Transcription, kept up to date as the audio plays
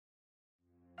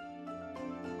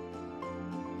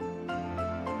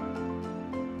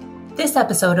This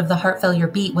episode of the Heart Failure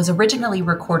Beat was originally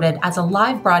recorded as a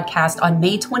live broadcast on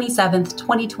May 27th,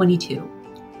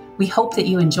 2022. We hope that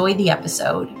you enjoy the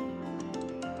episode.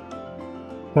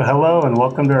 Well, hello and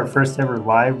welcome to our first ever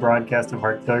live broadcast of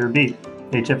Heart Failure Beat,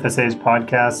 HFSA's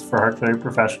podcast for heart failure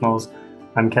professionals.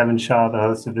 I'm Kevin Shaw, the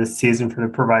host of this season for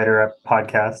the Provider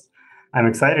podcast. I'm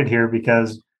excited here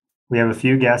because we have a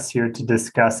few guests here to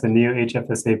discuss a new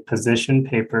HFSA position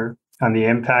paper on the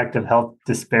impact of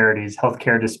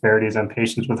healthcare disparities on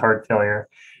patients with heart failure,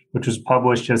 which was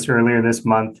published just earlier this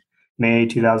month, May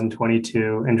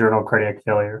 2022, in Journal of Cardiac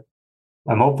Failure.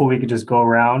 I'm hopeful we could just go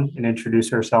around and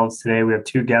introduce ourselves today. We have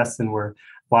two guests and we're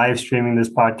live streaming this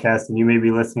podcast, and you may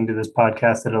be listening to this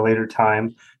podcast at a later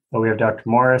time. But we have Dr.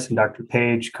 Morris and Dr.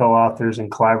 Page, co-authors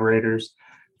and collaborators.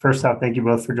 First off, thank you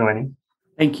both for joining.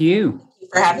 Thank you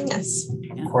for having us.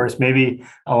 Of course, maybe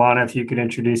Alana, if you could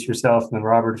introduce yourself, and then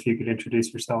Robert, if you could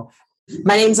introduce yourself.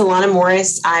 My name is Alana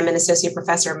Morris. I'm an associate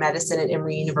professor of medicine at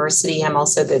Emory University. I'm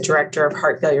also the director of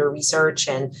heart failure research,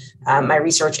 and my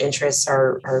research interests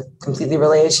are completely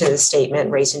related to the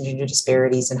statement, race and gender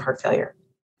disparities in heart failure.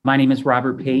 My name is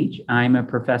Robert Page. I'm a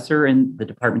professor in the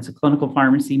departments of clinical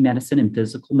pharmacy, medicine, and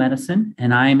physical medicine,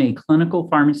 and I'm a clinical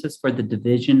pharmacist for the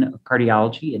Division of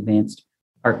Cardiology, Advanced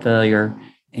Heart Failure,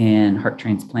 and Heart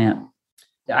Transplant.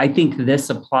 I think this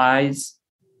applies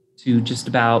to just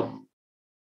about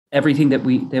everything that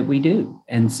we do,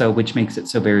 and so which makes it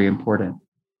so very important.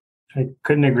 I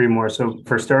couldn't agree more. So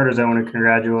for starters, I want to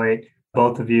congratulate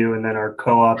both of you and then our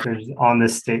co-authors on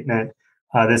this statement.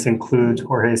 This includes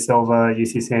Jorge Silva,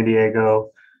 UC San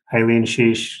Diego, Eileen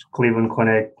Sheesh, Cleveland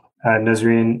Clinic,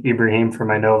 Nazreen Ibrahim from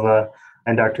Inova,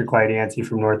 and Dr. Clyde Yancey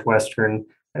from Northwestern.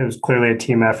 It was clearly a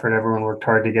team effort. Everyone worked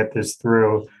hard to get this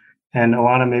through. And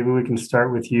Alana, maybe we can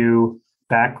start with you.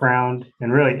 Background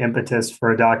and really impetus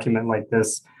for a document like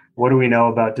this. What do we know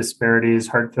about disparities,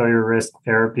 heart failure risk,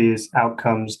 therapies,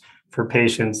 outcomes for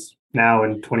patients now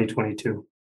in 2022?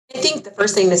 I think the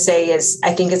first thing to say is,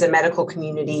 I think as a medical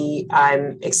community,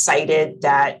 I'm excited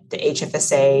that the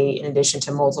HFSA, in addition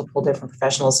to multiple different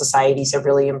professional societies, have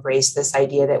really embraced this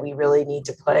idea that we really need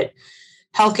to put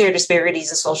healthcare disparities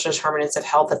and social determinants of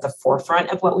health at the forefront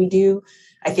of what we do.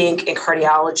 I think in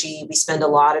cardiology, we spend a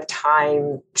lot of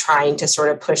time trying to sort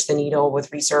of push the needle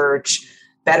with research,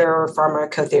 better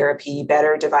pharmacotherapy,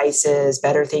 better devices,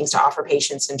 better things to offer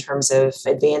patients in terms of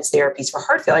advanced therapies for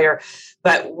heart failure.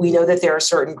 But we know that there are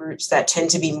certain groups that tend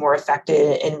to be more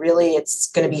affected, and really it's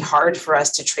going to be hard for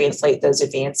us to translate those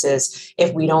advances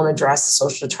if we don't address the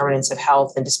social determinants of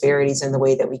health and disparities in the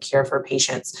way that we care for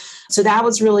patients. So that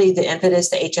was really the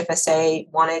impetus. The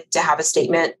HFSA wanted to have a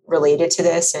statement related to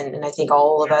this, and I think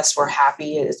all of us were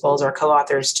happy, as well as our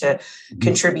co-authors, to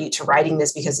contribute to writing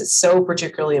this because it's so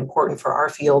particularly important for our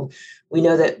field. We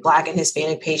know that Black and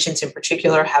Hispanic patients in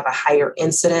particular have a higher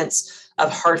incidence of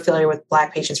heart failure, with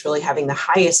Black patients really having the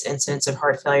highest incidence of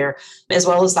heart failure, as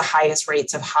well as the highest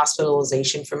rates of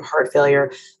hospitalization from heart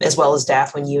failure, as well as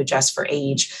death when you adjust for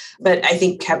age. But I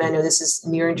think, Kevin, I know this is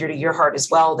near and dear to your heart as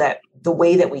well, that the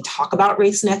way that we talk about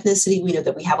race and ethnicity, we know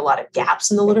that we have a lot of gaps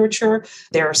in the literature.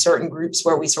 There are certain groups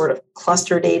where we sort of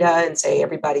cluster data and say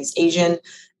everybody's Asian.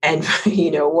 And,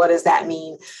 what does that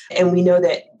mean? And we know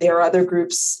that there are other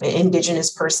groups,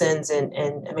 Indigenous persons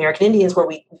and American Indians, where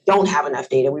we don't have enough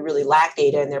data. We really lack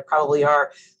data, and there probably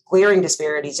are glaring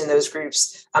disparities in those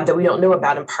groups that we don't know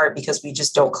about, in part because we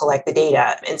just don't collect the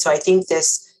data. And so I think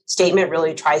this statement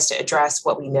really tries to address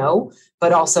what we know,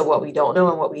 but also what we don't know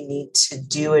and what we need to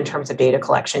do in terms of data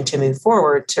collection to move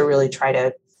forward to really try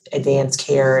to advance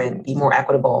care and be more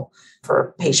equitable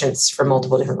for patients from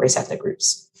multiple different race ethnic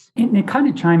groups. And to kind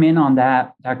of chime in on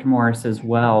that, Dr. Morris, as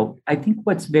well, I think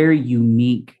what's very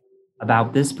unique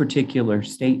about this particular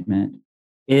statement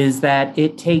is that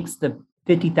it takes the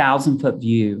 50,000-foot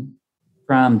view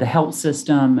from the health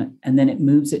system, and then it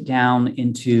moves it down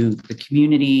into the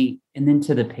community and then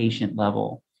to the patient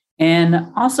level. And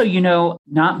also,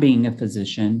 not being a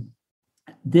physician,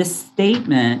 this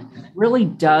statement really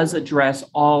does address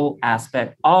all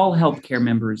healthcare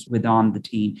members within the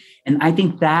team. And I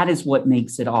think that is what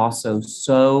makes it also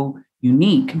so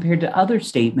unique compared to other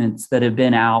statements that have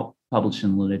been out published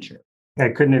in literature. I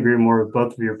couldn't agree more with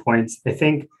both of your points. I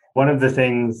think one of the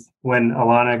things when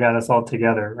Alana got us all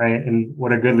together, right, and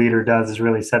what a good leader does is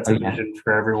really sets a vision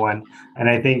for everyone. And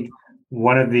I think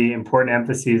one of the important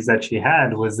emphases that she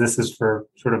had was this is for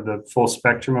sort of the full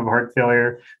spectrum of heart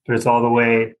failure, but it's all the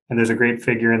way, and there's a great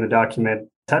figure in the document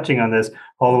touching on this,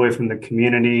 all the way from the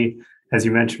community, as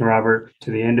you mentioned, Robert, to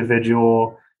the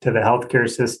individual, to the healthcare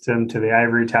system, to the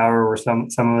ivory tower where some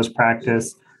of us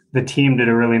practice. The team did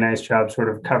a really nice job sort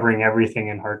of covering everything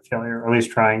in heart failure, or at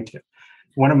least trying to.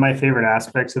 One of my favorite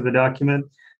aspects of the document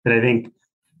that I think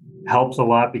helps a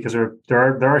lot, because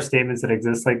there are statements that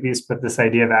exist like these, but this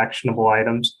idea of actionable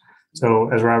items. So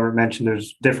as Robert mentioned,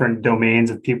 there's different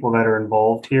domains of people that are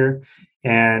involved here.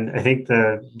 And I think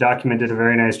the document did a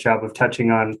very nice job of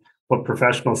touching on what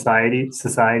professional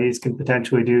societies can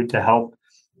potentially do to help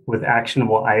with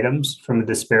actionable items from a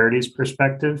disparities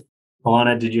perspective.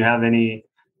 Alana, do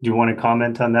you want to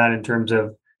comment on that in terms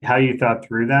of how you thought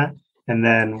through that? And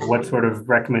then what sort of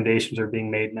recommendations are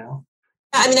being made now?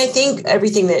 I mean, I think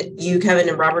everything that you, Kevin,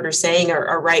 and Robert are saying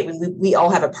are right. We all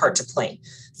have a part to play,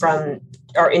 from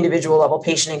our individual level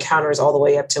patient encounters all the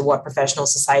way up to what professional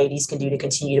societies can do to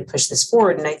continue to push this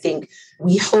forward. And I think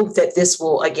we hope that this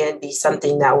will, again, be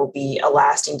something that will be a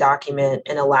lasting document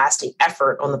and a lasting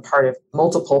effort on the part of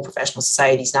multiple professional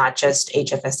societies, not just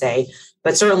HFSA,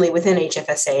 but certainly within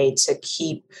HFSA, to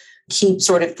keep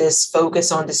sort of this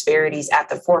focus on disparities at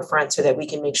the forefront so that we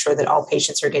can make sure that all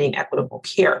patients are getting equitable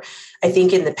care. I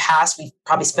think in the past, we've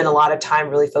probably spent a lot of time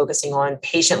really focusing on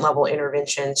patient level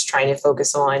interventions, trying to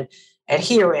focus on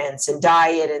adherence and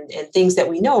diet and things that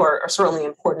we know are certainly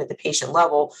important at the patient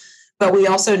level. But we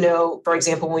also know, for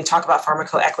example, when we talk about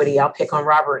pharmacoequity, I'll pick on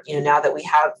Robert, now that we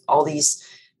have all these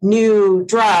new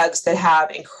drugs that have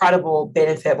incredible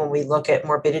benefit when we look at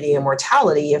morbidity and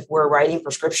mortality, if we're writing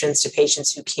prescriptions to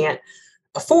patients who can't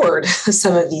afford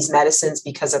some of these medicines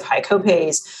because of high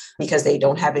copays, because they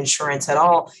don't have insurance at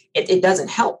all, it doesn't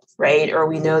help, right? Or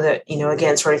we know that,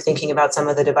 again, sort of thinking about some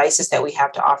of the devices that we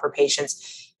have to offer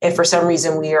patients, if for some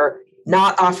reason we are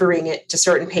not offering it to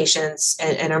certain patients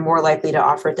and are more likely to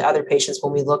offer it to other patients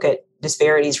when we look at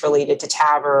disparities related to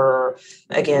TAVR or,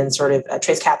 again, sort of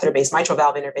transcatheter-based mitral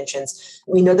valve interventions,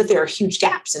 we know that there are huge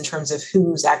gaps in terms of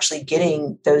who's actually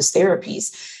getting those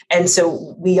therapies. And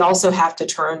so we also have to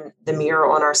turn the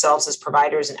mirror on ourselves as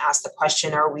providers and ask the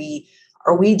question, are we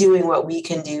doing what we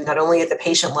can do, not only at the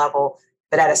patient level,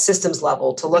 but at a systems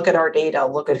level, to look at our data,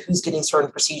 look at who's getting certain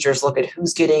procedures, look at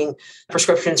who's getting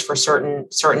prescriptions for certain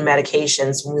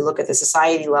medications. When we look at the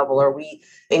society level, are we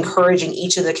encouraging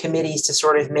each of the committees to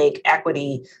sort of make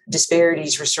equity,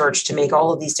 disparities research, to make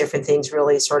all of these different things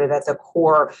really sort of at the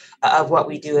core of what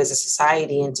we do as a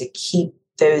society, and to keep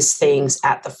those things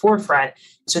at the forefront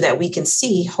so that we can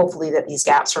see, hopefully, that these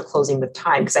gaps are closing with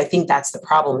time. Because I think that's the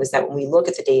problem, is that when we look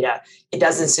at the data, it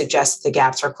doesn't suggest the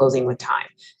gaps are closing with time.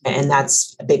 And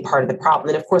that's a big part of the problem.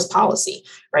 And of course, policy,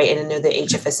 right? And I know the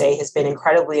HFSA has been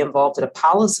incredibly involved at a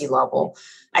policy level.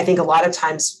 I think a lot of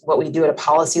times what we do at a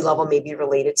policy level may be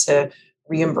related to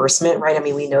reimbursement, right? I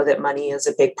mean, we know that money is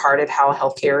a big part of how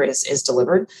healthcare is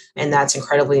delivered, and that's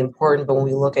incredibly important. But when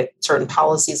we look at certain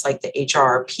policies like the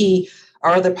HRRP, or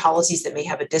other policies that may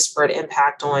have a disparate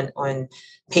impact on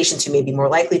patients who may be more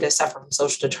likely to suffer from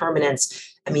social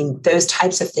determinants, I mean, those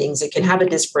types of things, it can have a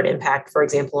disparate impact, for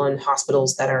example, on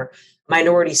hospitals that are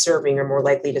minority serving or more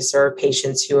likely to serve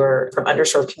patients who are from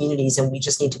underserved communities. And we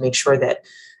just need to make sure that,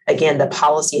 again, the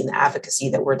policy and the advocacy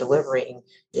that we're delivering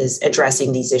is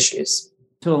addressing these issues.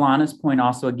 To Alana's point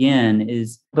also, again,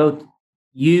 is both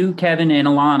you, Kevin, and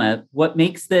Alana, what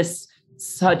makes this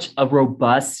such a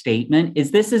robust statement is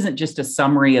this isn't just a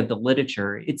summary of the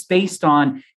literature. It's based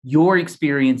on your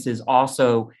experiences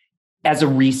also as a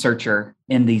researcher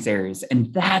in these areas.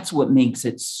 And that's what makes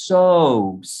it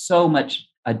so much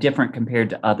different compared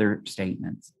to other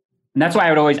statements. And that's why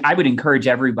I would encourage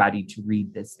everybody to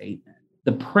read this statement.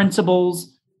 The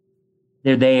principles,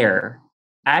 they're there.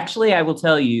 Actually, I will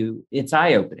tell you, it's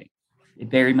eye-opening.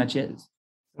 It very much is.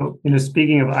 So,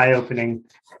 speaking of eye-opening,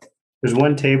 there's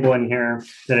one table in here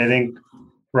that I think,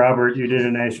 Robert, you did a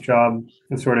nice job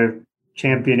in sort of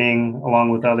championing,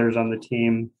 along with others on the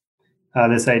team,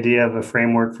 this idea of a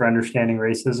framework for understanding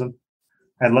racism.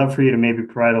 I'd love for you to maybe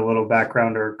provide a little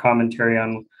background or commentary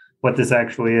on what this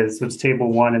actually is. So it's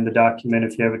table 1 in the document,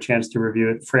 if you have a chance to review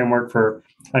it, framework for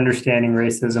understanding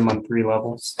racism on 3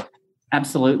 levels.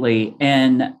 Absolutely.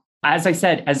 And as I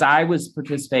said, as I was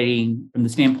participating from the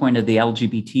standpoint of the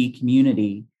LGBT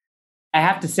community, I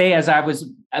have to say, as I was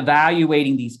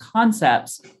evaluating these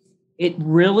concepts, it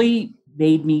really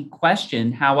made me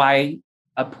question how I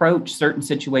approach certain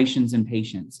situations in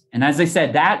patients. And as I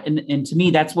said, that, and to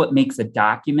me, that's what makes a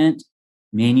document,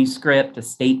 manuscript, a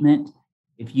statement.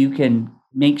 If you can,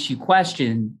 makes you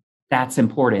question, that's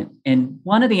important. And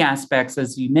one of the aspects,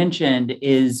 as you mentioned,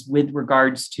 is with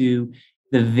regards to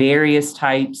the various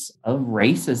types of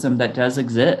racism that does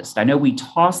exist. I know we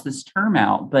toss this term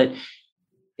out, but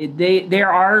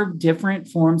there are different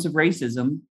forms of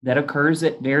racism that occurs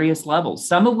at various levels,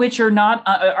 some of which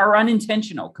are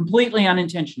unintentional, completely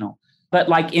unintentional. but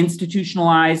like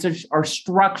institutionalized or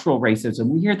structural racism.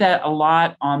 We hear that a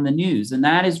lot on the news. And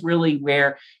that is really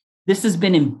where this has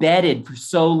been embedded for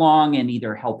so long in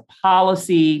either health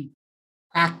policy,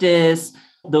 practice,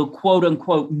 the quote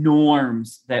unquote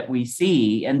norms that we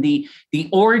see, and the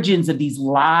origins of these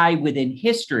lie within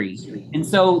history. And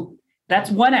so that's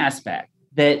one aspect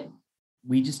that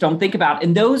we just don't think about.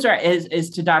 And those are, as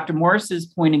to Dr. Morris's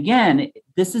point again,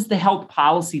 this is the health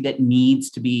policy that needs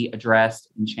to be addressed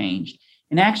and changed.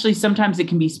 And actually, sometimes it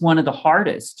can be one of the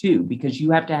hardest too, because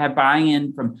you have to have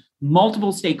buy-in from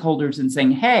multiple stakeholders and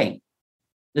saying, hey,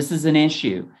 this is an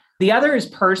issue. The other is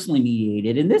personally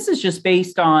mediated. And this is just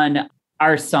based on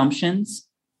our assumptions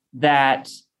that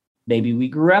maybe we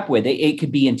grew up with. It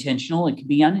could be intentional, it could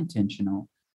be unintentional.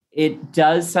 It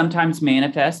does sometimes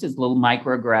manifest as little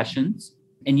microaggressions.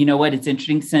 And you know what? It's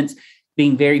interesting, since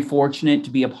being very fortunate to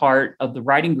be a part of the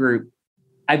writing group,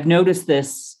 I've noticed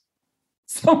this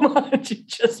so much in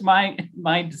just my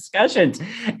discussions.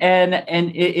 And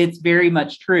it's very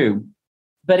much true.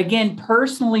 But again,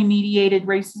 personally mediated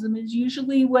racism is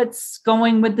usually what's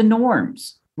going with the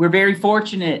norms. We're very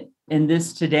fortunate in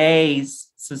this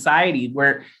today's society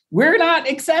where we're not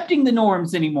accepting the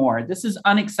norms anymore. This is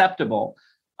unacceptable.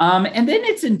 And then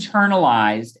it's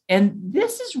internalized. And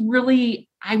this is really,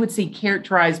 I would say,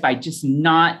 characterized by just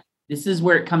not, this is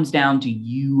where it comes down to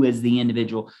you as the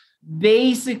individual,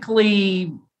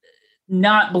 basically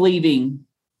not believing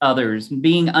others,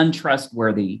 being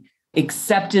untrustworthy,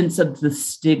 acceptance of the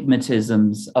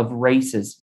stigmatisms of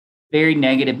racism, very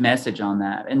negative message on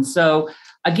that. And so,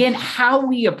 again, how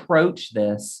we approach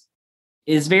this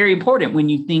is very important when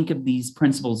you think of these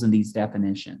principles and these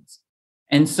definitions.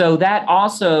 And so that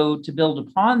also, to build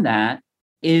upon that,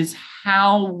 is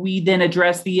how we then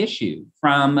address the issue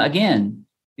from, again,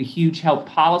 the huge health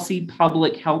policy,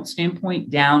 public health standpoint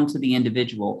down to the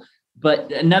individual.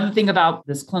 But another thing about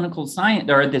this clinical science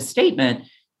or this statement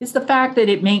is the fact that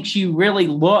it makes you really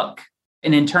look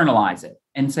and internalize it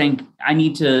and saying, I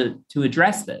need to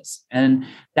address this. And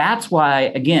that's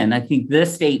why, again, I think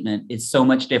this statement is so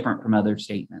much different from other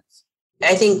statements.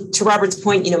 I think to Robert's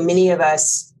point, many of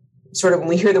us sort of, when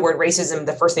we hear the word racism,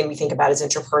 the first thing we think about is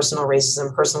interpersonal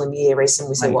racism, personally mediated racism.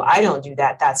 We say, right, well, I don't do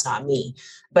that. That's not me.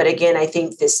 But again, I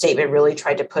think this statement really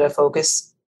tried to put a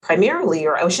focus primarily,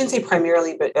 or I shouldn't say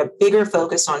primarily, but a bigger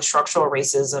focus on structural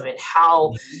racism and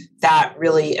how that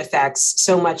really affects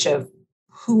so much of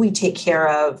who we take care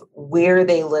of, where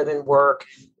they live and work,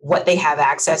 what they have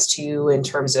access to in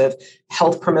terms of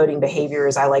health promoting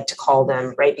behaviors, I like to call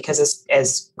them, right? Because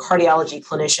as cardiology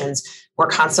clinicians, we're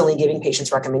constantly giving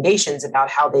patients recommendations about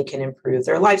how they can improve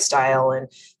their lifestyle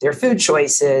and their food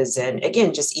choices. And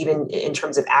again, just even in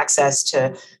terms of access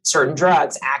to certain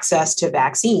drugs, access to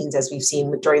vaccines, as we've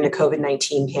seen during the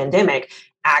COVID-19 pandemic,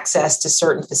 access to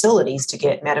certain facilities to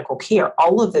get medical care.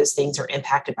 All of those things are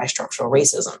impacted by structural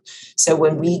racism. So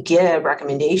when we give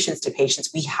recommendations to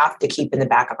patients, we have to keep in the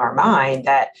back of our mind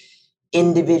that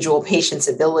individual patients'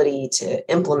 ability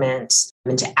to implement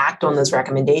and to act on those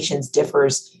recommendations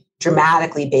differs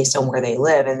dramatically based on where they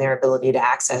live, and their ability to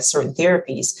access certain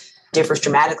therapies differs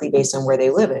dramatically based on where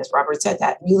they live. And as Robert said,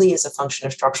 that really is a function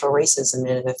of structural racism, and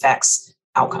it affects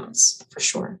outcomes for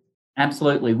sure.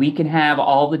 Absolutely. We can have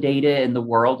all the data in the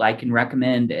world. I can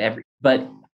recommend but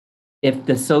if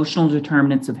the social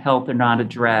determinants of health are not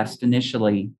addressed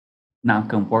initially, not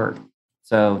going to work.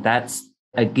 So that's,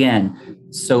 again,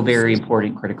 so very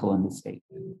important, critical in the state.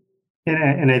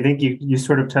 And I think you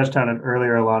sort of touched on it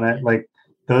earlier, Alana, like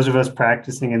those of us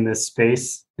practicing in this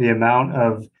space, the amount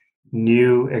of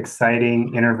new,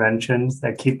 exciting interventions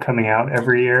that keep coming out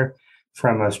every year,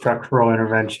 from a structural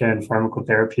intervention,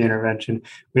 pharmacotherapy intervention.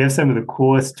 We have some of the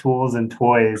coolest tools and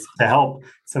toys to help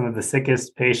some of the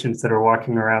sickest patients that are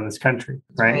walking around this country,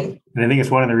 right? And I think it's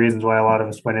one of the reasons why a lot of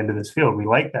us went into this field. We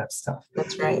like that stuff.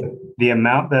 That's right. The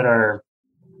amount that our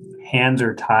hands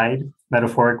are tied,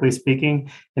 metaphorically speaking,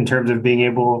 in terms of being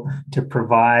able to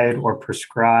provide or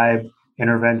prescribe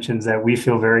interventions that we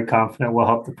feel very confident will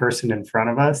help the person in front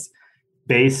of us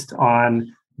based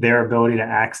on their ability to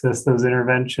access those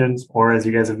interventions, or as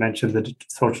you guys have mentioned, the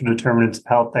social determinants of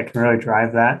health that can really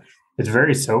drive that. It's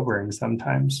very sobering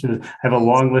sometimes. I have a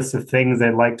long list of things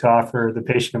I'd like to offer the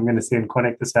patient I'm going to see in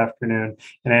clinic this afternoon,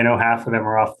 and I know half of them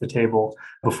are off the table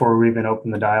before we even open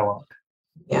the dialogue.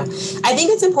 Yeah, I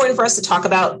think it's important for us to talk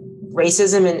about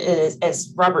racism, and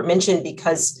as Robert mentioned,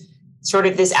 because sort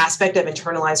of this aspect of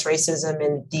internalized racism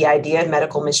and the idea of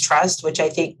medical mistrust, which I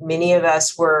think many of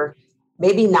us were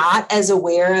maybe not as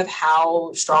aware of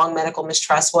how strong medical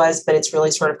mistrust was, but it's really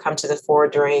sort of come to the fore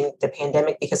during the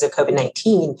pandemic because of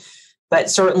COVID-19. But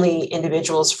certainly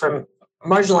individuals from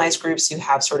marginalized groups who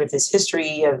have sort of this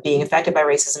history of being affected by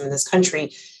racism in this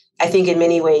country, I think in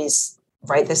many ways,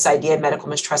 right, this idea of medical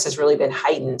mistrust has really been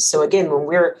heightened. So again, when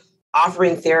we're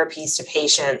offering therapies to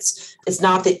patients, it's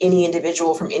not that any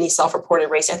individual from any self-reported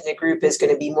race ethnic group is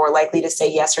going to be more likely to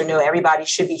say yes or no. Everybody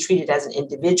should be treated as an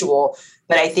individual.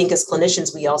 But I think as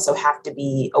clinicians, we also have to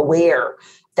be aware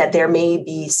that there may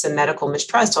be some medical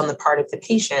mistrust on the part of the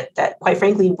patient that, quite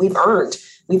frankly, we've earned.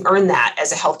 We've earned that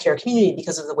as a healthcare community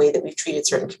because of the way that we've treated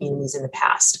certain communities in the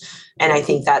past. And I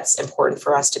think that's important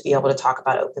for us to be able to talk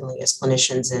about openly as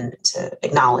clinicians and to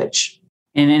acknowledge.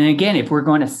 And again, if we're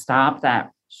going to stop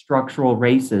that structural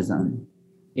racism,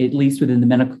 at least within the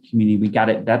medical community, we got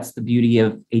it. That's the beauty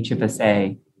of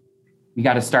HFSA. We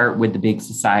got to start with the big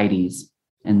societies.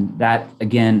 And that,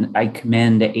 again, I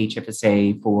commend the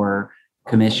HFSA for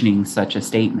commissioning such a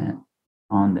statement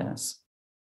on this.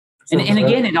 And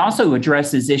again, it also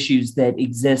addresses issues that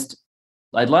exist.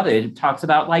 I love it. It talks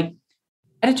about like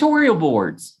editorial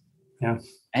boards. Yeah.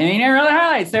 I mean, it really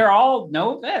highlights they're all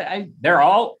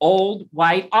old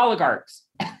white oligarchs.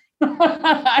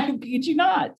 I kid you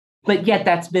not. But yet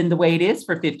that's been the way it is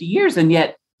for 50 years. And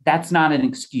yet that's not an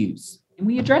excuse. And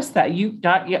we addressed that.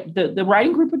 The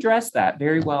writing group addressed that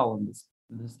very well in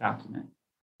this document.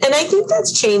 And I think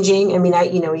that's changing. I mean,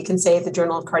 you can say the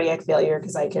Journal of Cardiac Failure,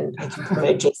 because I can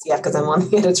promote JCF because I'm on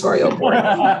the editorial board,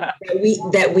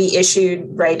 that we issued,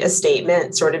 right, a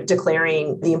statement sort of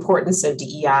declaring the importance of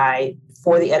DEI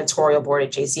for the editorial board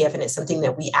at JCF. And it's something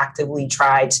that we actively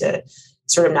try to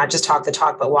sort of not just talk the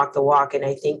talk, but walk the walk. And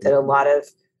I think that a lot of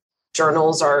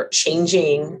journals are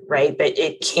changing, right? But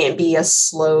it can't be a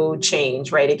slow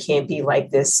change, right? It can't be like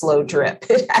this slow drip.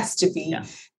 It has to be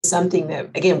something that,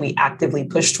 again, we actively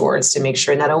push towards to make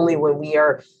sure not only when we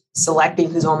are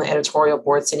selecting who's on the editorial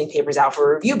board, sending papers out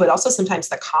for review, but also sometimes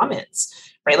the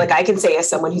comments, right? Like I can say as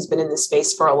someone who's been in this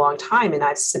space for a long time and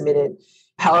I've submitted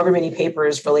however many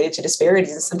papers related to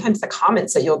disparities, and sometimes the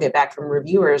comments that you'll get back from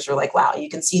reviewers are like, wow, you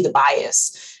can see the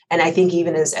bias. And I think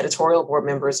even as editorial board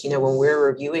members, when we're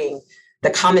reviewing the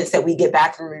comments that we get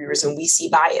back from reviewers and we see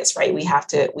bias, right? We have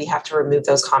to remove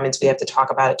those comments. We have to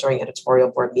talk about it during editorial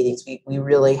board meetings. We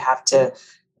really have to,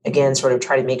 again, sort of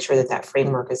try to make sure that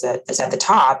framework is at the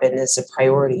top and is a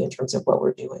priority in terms of what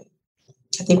we're doing.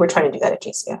 I think we're trying to do that at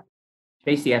JCF.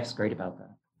 JCF's great about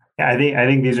that. Yeah, I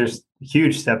think these are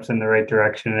huge steps in the right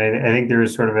direction. And I think there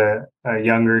is sort of a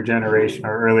younger generation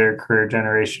or earlier career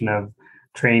generation of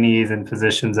trainees and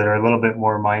physicians that are a little bit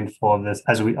more mindful of this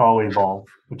as we all evolve,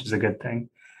 which is a good thing.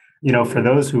 For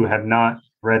those who have not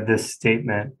read this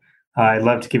statement, I'd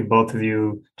love to give both of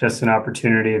you just an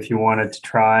opportunity if you wanted to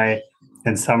try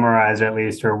and summarize at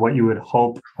least, or what you would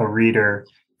hope a reader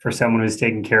for someone who's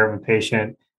taking care of a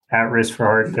patient at risk for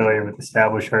heart failure, with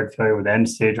established heart failure, with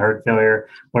end-stage heart failure.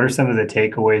 What are some of the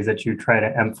takeaways that you try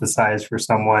to emphasize for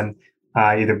someone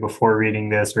either before reading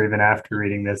this or even after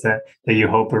reading this, that you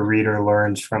hope a reader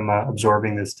learns from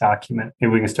absorbing this document?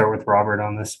 Maybe we can start with Robert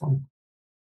on this one.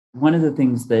 One of the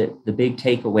things that the big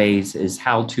takeaways is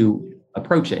how to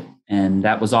approach it. And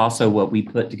that was also what we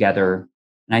put together.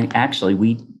 And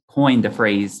we coined the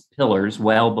phrase pillars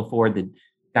well before the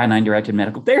guideline-directed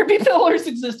medical therapy pillars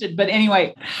existed. But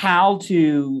anyway, how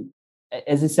to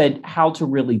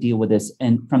really deal with this,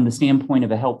 and from the standpoint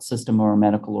of a health system or a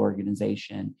medical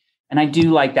organization. And I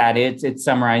do like that. It's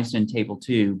summarized in table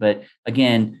 2. But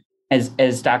again,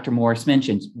 as Dr. Morris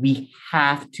mentions, we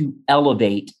have to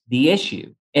elevate the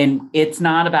issue. And it's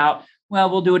not about, well,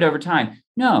 we'll do it over time.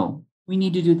 No, we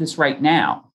need to do this right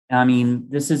now. I mean,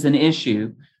 this is an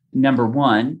issue, number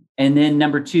one. And then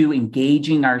number 2,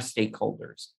 engaging our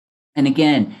stakeholders. And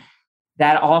again,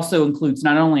 that also includes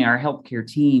not only our healthcare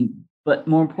team, but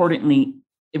more importantly,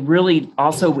 it really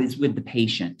also is with the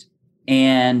patient.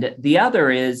 And the other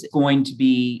is going to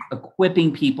be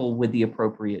equipping people with the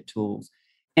appropriate tools.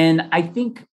 And I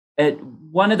think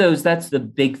one of those, that's the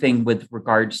big thing with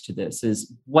regards to this,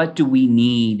 is what do we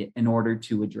need in order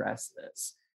to address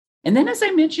this? And then, as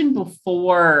I mentioned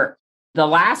before, the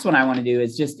last one I want to do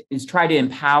is try to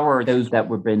empower those that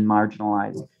have been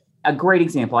marginalized. A great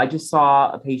example, I just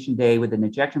saw a patient today with an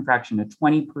ejection fraction of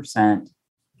 20%,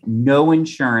 no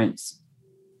insurance.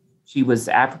 She was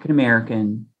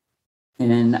African-American.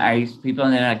 And people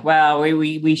and they're like, well,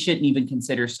 we shouldn't even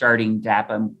consider starting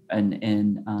DAPA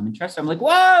and trust. I'm like,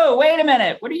 whoa, wait a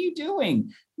minute. What are you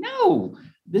doing? No,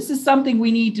 this is something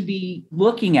we need to be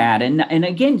looking at. And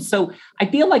again, so I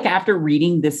feel like after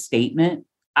reading this statement,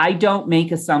 I don't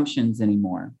make assumptions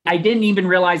anymore. I didn't even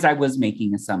realize I was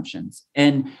making assumptions.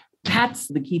 And that's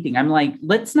the key thing. I'm like,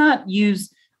 let's not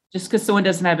use just because someone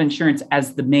doesn't have insurance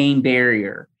as the main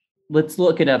barrier. let's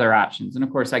look at other options. And of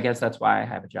course, I guess that's why I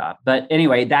have a job. But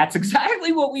anyway, that's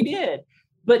exactly what we did.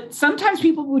 But sometimes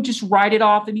people would just write it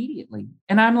off immediately.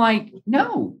 And I'm like,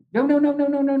 no.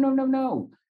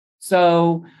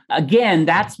 So again,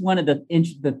 that's one of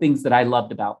the things that I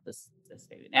loved about this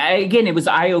statement. Again, it was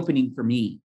eye-opening for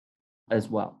me as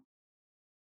well.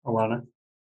 Alana?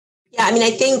 Yeah, I mean, I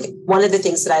think one of the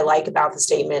things that I like about the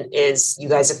statement is you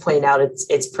guys have pointed out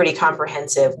it's pretty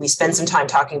comprehensive. We spend some time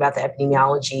talking about the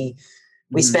epidemiology.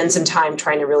 We spend some time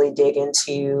trying to really dig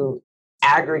into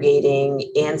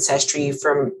aggregating ancestry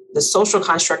from the social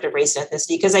construct of race and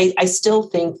ethnicity, because I still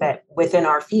think that within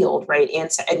our field, right,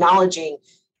 acknowledging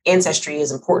ancestry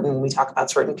is important when we talk about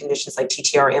certain conditions like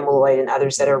TTR amyloid and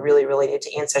others that are really related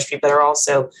to ancestry, but are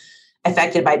also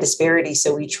affected by disparity.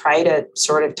 So we try to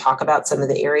sort of talk about some of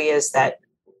the areas that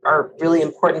are really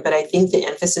important, but I think the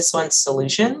emphasis on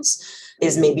solutions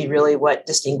is maybe really what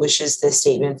distinguishes this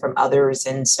statement from others.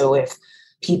 And so if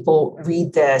people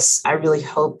read this, I really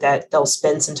hope that they'll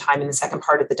spend some time in the second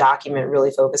part of the document really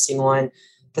focusing on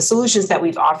the solutions that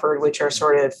we've offered, which are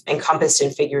sort of encompassed in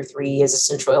Figure 3 as a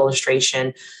central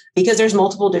illustration, because there's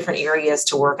multiple different areas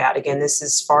to work out. Again, this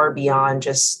is far beyond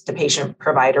just the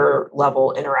patient-provider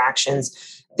level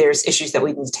interactions. There's issues that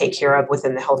we need to take care of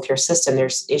within the healthcare system.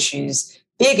 There's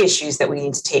big issues that we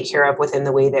need to take care of within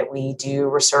the way that we do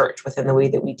research, within the way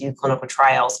that we do clinical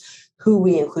trials, who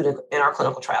we include in our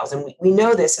clinical trials. And we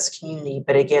know this as a community,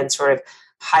 but again, sort of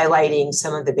highlighting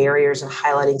some of the barriers and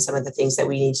highlighting some of the things that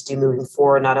we need to do moving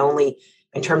forward, not only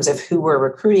in terms of who we're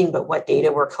recruiting, but what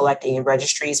data we're collecting in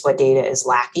registries, what data is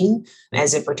lacking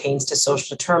as it pertains to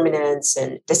social determinants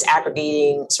and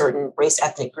disaggregating certain race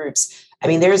ethnic groups. I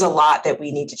mean, there's a lot that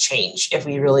we need to change if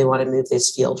we really want to move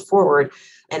this field forward.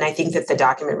 And I think that the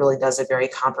document really does a very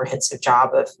comprehensive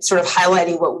job of sort of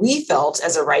highlighting what we felt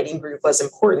as a writing group was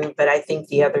important. But I think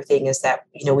the other thing is that,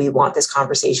 we want this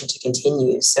conversation to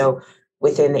continue. So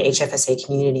within the HFSA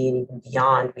community and even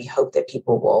beyond, we hope that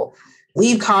people will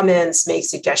leave comments, make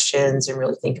suggestions, and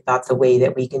really think about the way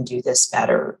that we can do this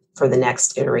better for the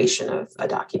next iteration of a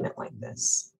document like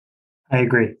this. I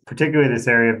agree, particularly this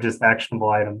area of just actionable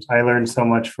items. I learned so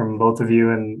much from both of you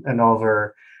and all of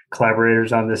our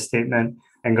collaborators on this statement,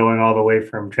 and going all the way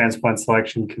from transplant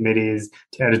selection committees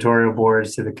to editorial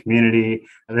boards to the community.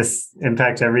 This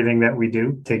impacts everything that we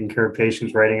do, taking care of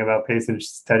patients, writing about patients,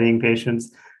 studying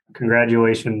patients.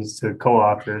 Congratulations to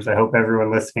co-authors. I hope everyone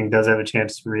listening does have a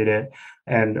chance to read it.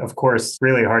 And of course,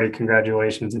 really hearty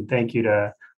congratulations and thank you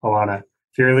to Alana.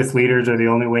 Fearless leaders are the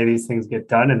only way these things get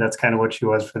done. And that's kind of what she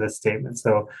was for this statement.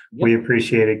 So We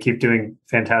appreciate it. Keep doing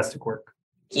fantastic work.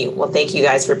 Thank you. Well, thank you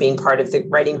guys for being part of the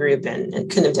writing group and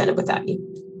couldn't have done it without you,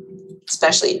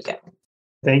 especially you, Kevin.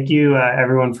 Thank you,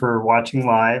 everyone, for watching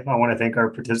live. I want to thank our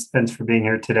participants for being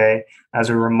here today. As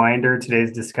a reminder,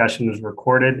 today's discussion was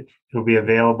recorded. It will be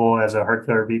available as a Heart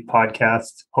Failure Beat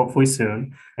podcast, hopefully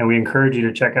soon. And we encourage you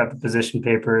to check out the position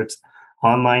paper. It's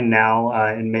online now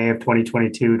in May of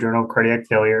 2022, Journal of Cardiac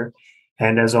Failure.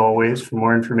 And as always, for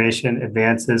more information,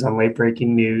 advances on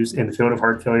late-breaking news in the field of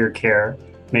heart failure care,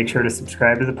 make sure to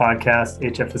subscribe to the podcast,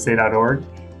 hfsa.org.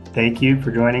 Thank you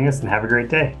for joining us and have a great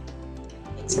day.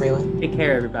 Thanks, everyone. Take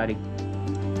care, everybody.